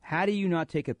 How do you not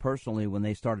take it personally when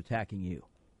they start attacking you?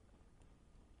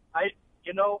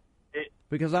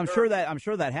 Because I'm sure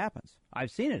that happens.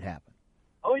 I've seen it happen.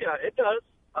 Oh yeah, it does.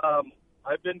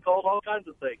 I've been called all kinds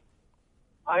of things.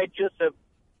 I just have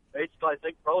basically, I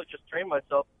think, probably just trained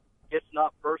myself. It's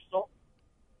not personal.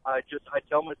 I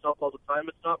tell myself all the time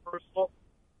it's not personal,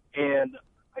 and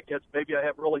I guess maybe I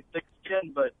have really thick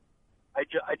skin, but I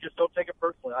just don't take it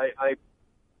personally. I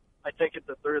take it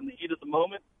that they're in the heat of the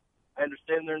moment. I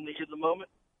understand they're in the heat of the moment.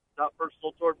 It's not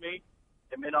personal toward me.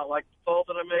 They may not like the call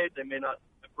that I made. They may not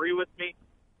agree with me,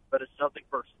 but it's nothing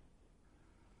personal.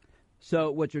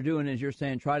 So what you're doing is you're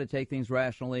saying try to take things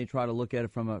rationally, try to look at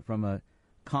it from a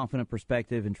confident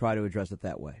perspective, and try to address it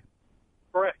that way.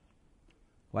 Correct.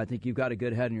 Well, I think you've got a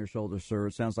good head on your shoulders, sir.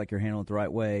 It sounds like you're handling it the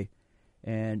right way.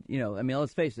 And, you know, I mean,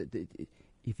 let's face it.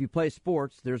 If you play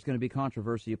sports, there's going to be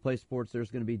controversy. You play sports, there's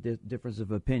going to be difference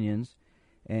of opinions.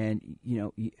 And, you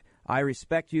know, I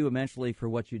respect you immensely for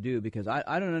what you do because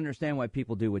I don't understand why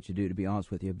people do what you do, to be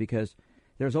honest with you, because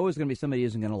there's always going to be somebody who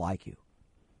isn't going to like you.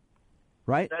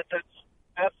 Right? That's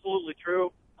absolutely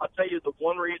true. I'll tell you the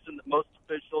one reason that most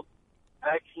officials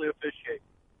actually officiate.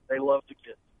 They love the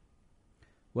kids.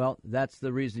 Well, that's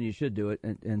the reason you should do it.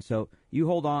 And so you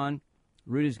hold on.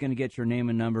 Rudy's going to get your name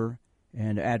and number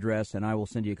and address, and I will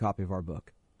send you a copy of our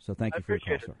book. So thank you for your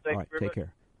call, sir. All right, take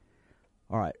care.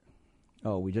 All right.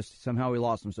 Oh, we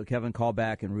lost him. So Kevin, call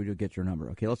back, and Rudy will get your number.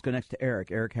 Okay, let's go next to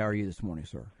Eric. Eric, how are you this morning,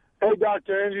 sir? Hey,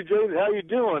 Dr. Andrew Jacobs, how you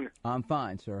doing? I'm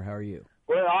fine, sir. How are you?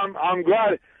 Well, I'm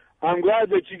glad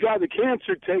that you got the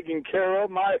cancer taken care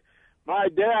of. My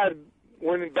dad,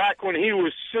 back when he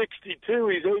was 62,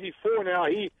 he's 84 now.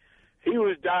 He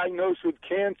was diagnosed with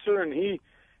cancer, and he's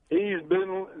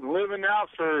been living now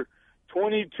for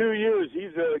 22 years.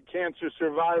 He's a cancer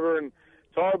survivor, and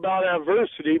talk about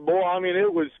adversity, boy. I mean,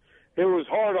 it was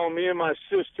hard on me and my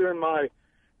sister and my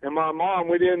mom.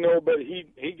 We didn't know, but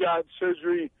he got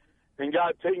surgery and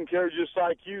got taken care of just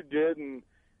like you did, and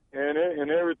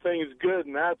everything is good,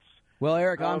 and that's. Well,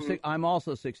 Eric, I'm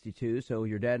also 62, so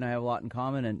your dad and I have a lot in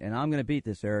common, and I'm going to beat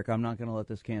this, Eric. I'm not going to let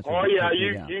this cancer. Oh yeah,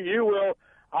 you will.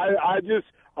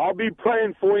 I'll be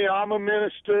praying for you. I'm a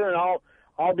minister, and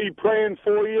I'll be praying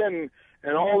for you,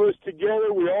 and all this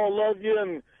together. We all love you,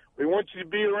 and we want you to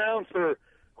be around for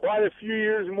quite a few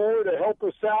years more to help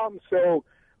us out. And so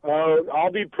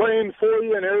I'll be praying for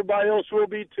you, and everybody else will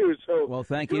be too. So well,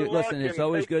 thank you. Listen, it's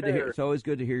always good to hear. It's always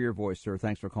good to hear your voice, sir.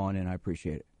 Thanks for calling in. I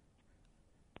appreciate it.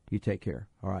 You take care.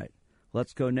 All right.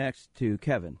 Let's go next to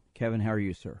Kevin. Kevin, how are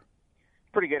you, sir?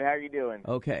 Pretty good. How are you doing?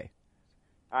 Okay.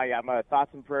 Yeah, my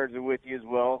thoughts and prayers are with you as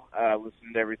well.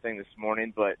 Listened to everything this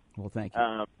morning, but well, thank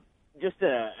you. Just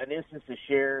an instance to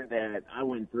share that I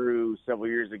went through several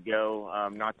years ago.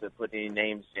 Not to put any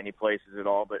names to any places at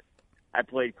all, but I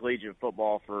played collegiate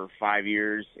football for 5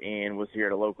 years and was here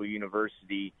at a local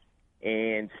university.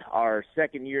 And our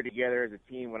second year together as a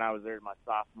team, when I was there my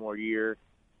sophomore year,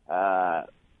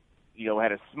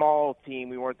 had a small team.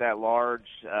 We weren't that large,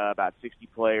 about 60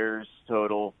 players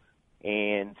total.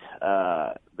 And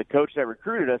the coach that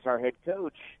recruited us, our head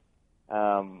coach,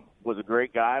 was a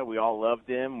great guy. We all loved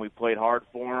him. We played hard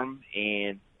for him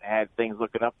and had things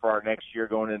looking up for our next year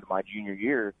going into my junior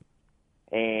year.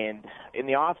 And in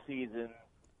the off season,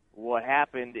 what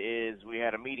happened is we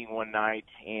had a meeting one night,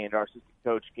 and our assistant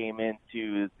coach came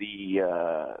into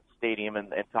the stadium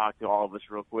and talked to all of us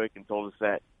real quick and told us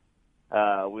that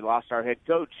we lost our head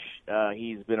coach.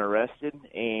 He's been arrested,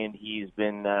 and he's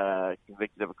been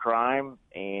convicted of a crime,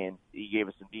 and he gave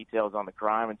us some details on the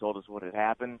crime and told us what had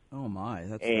happened. Oh, my.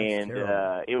 That's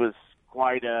terrible. It was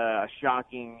quite a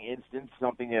shocking instance,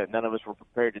 something that none of us were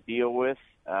prepared to deal with,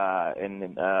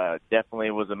 and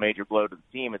definitely was a major blow to the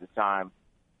team at the time.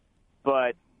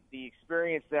 But the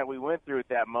experience that we went through at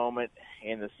that moment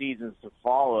and the seasons to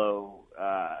follow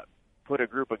put a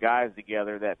group of guys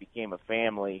together that became a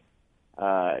family.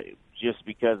 Just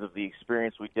because of the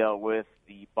experience we dealt with,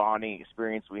 the bonding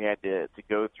experience we had to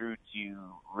go through to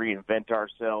reinvent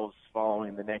ourselves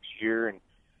following the next year, and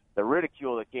the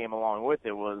ridicule that came along with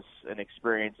it was an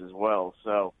experience as well.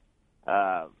 So,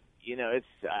 it's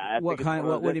what do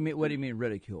you mean? What do you mean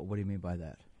ridicule? What do you mean by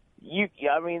that?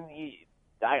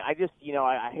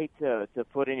 I hate to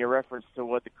put any reference to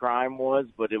what the crime was,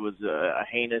 but it was a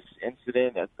heinous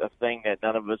incident, a thing that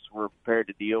none of us were prepared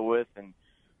to deal with, and.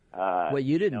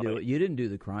 You didn't do it. You didn't do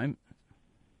the crime.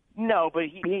 No, but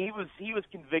he was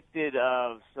convicted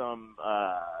of some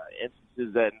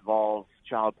instances that involved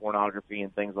child pornography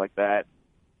and things like that,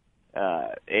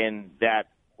 and that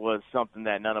was something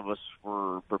that none of us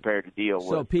were prepared to deal with.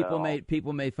 So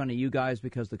people made fun of you guys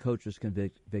because the coach was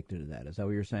convicted of that. Is that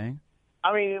what you're saying?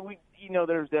 I mean,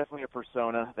 there was definitely a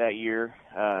persona that year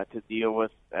to deal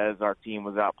with as our team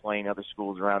was out playing other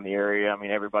schools around the area. I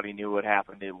mean, everybody knew what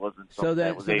happened. It wasn't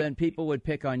something then people would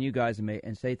pick on you guys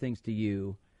and say things to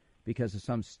you because of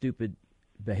some stupid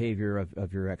behavior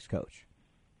of your ex-coach.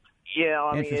 Yeah,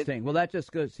 I mean, interesting. Well, that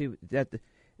just goes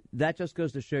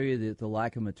to show you the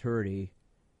lack of maturity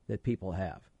that people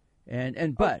have.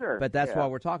 But that's why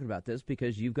we're talking about this,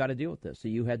 because you've got to deal with this. So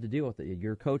you had to deal with it.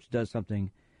 Your coach does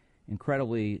something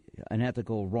incredibly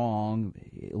unethical, wrong,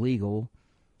 illegal,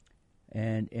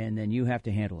 and then you have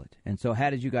to handle it. And so how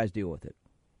did you guys deal with it?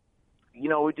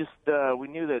 We just we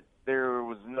knew that there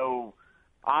was no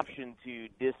option to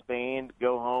disband,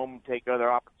 go home, take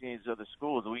other opportunities at other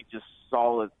schools. We just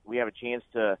saw that we have a chance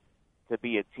to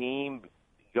be a team,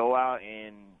 go out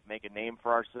and make a name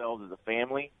for ourselves as a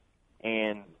family.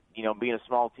 And, being a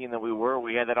small team that we were,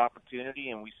 we had that opportunity,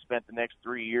 and we spent the next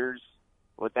 3 years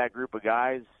with that group of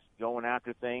guys going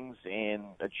after things and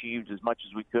achieved as much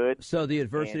as we could. So the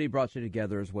adversity brought you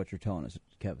together is what you're telling us,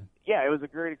 Kevin. Yeah, it was a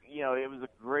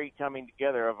great coming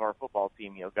together of our football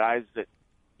team. Guys that,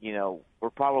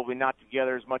 were probably not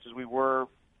together as much as we were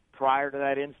prior to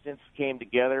that instance came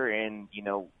together, and,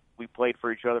 we played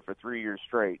for each other for 3 years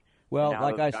straight. Well,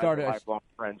 like I started, lifelong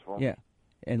friends for them. Yeah.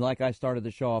 And like I started the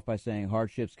show off by saying,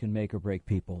 hardships can make or break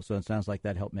people. So it sounds like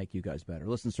that helped make you guys better.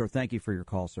 Listen, sir, thank you for your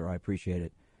call, sir. I appreciate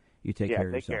it. You take care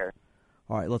of yourself. Care.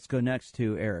 All right, let's go next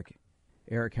to Eric.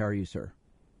 Eric, how are you, sir?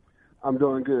 I'm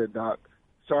doing good, Doc.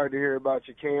 Sorry to hear about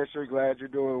your cancer. Glad you're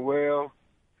doing well.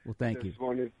 Well, thank you.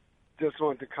 Just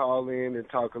wanted to call in and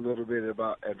talk a little bit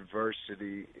about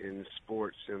adversity in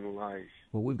sports and life.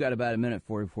 Well, we've got about a minute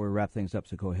before we wrap things up,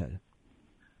 so go ahead.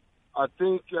 I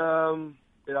think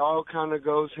it all kind of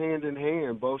goes hand in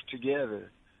hand, both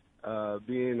together.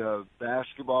 Being a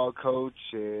basketball coach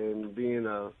and being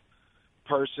a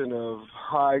person of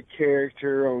high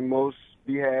character on most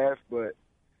behalf, but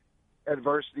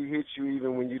adversity hits you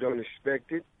even when you don't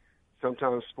expect it.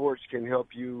 Sometimes sports can help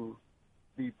you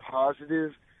be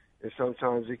positive, and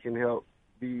sometimes it can help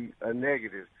be a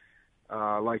negative.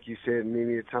 Like you said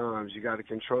many a times, you got to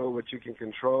control what you can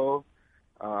control,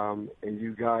 and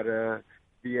you got to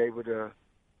be able to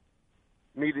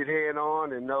meet it head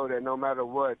on and know that no matter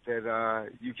what, that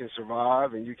you can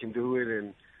survive and you can do it,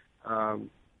 and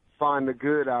find the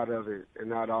good out of it and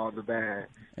not all the bad.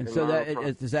 And so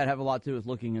does that have a lot to do with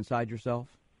looking inside yourself?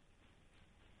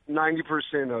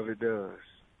 90% of it does.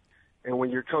 And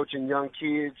when you're coaching young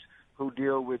kids who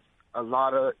deal with a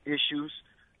lot of issues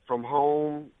from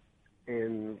home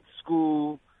and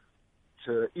school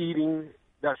to eating,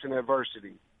 that's an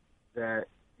adversity that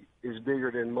is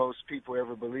bigger than most people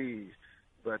ever believe,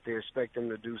 but they expect them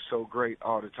to do so great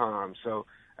all the time. So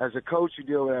as a coach, you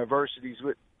deal with adversities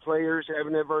with players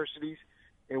having adversities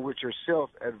and with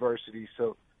yourself adversity.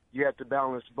 So you have to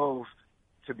balance both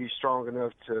to be strong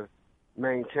enough to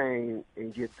maintain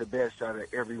and get the best out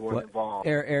of everyone involved.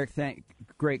 Eric,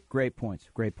 great points,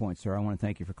 sir. I want to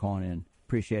thank you for calling in.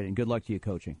 Appreciate it, and good luck to you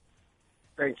coaching.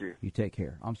 Thank you. You take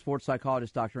care. I'm sports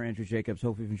psychologist Dr. Andrew Jacobs.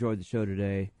 Hope you've enjoyed the show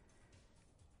today.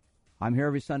 I'm here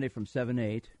every Sunday from 7 to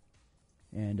 8,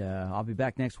 and I'll be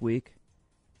back next week.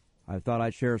 I thought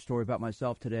I'd share a story about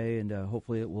myself today, and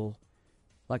hopefully it will,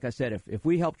 like I said, if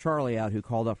we help Charlie out, who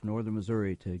called up from northern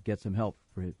Missouri to get some help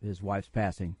for his wife's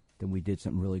passing, then we did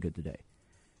something really good today.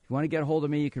 If you want to get a hold of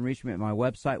me, you can reach me at my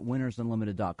website,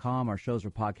 winnersunlimited.com. Our shows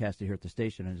are podcasted here at the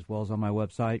station as well as on my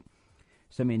website.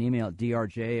 Send me an email at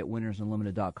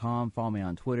drj@winnersunlimited.com. Follow me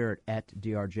on Twitter at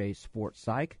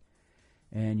drjsportspsych.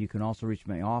 And you can also reach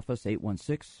my office,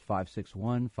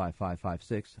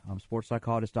 816-561-5556. I'm sports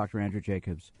psychologist Dr. Andrew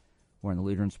Jacobs. We're in the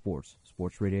leader in sports,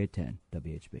 Sports Radio 810,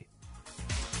 WHB.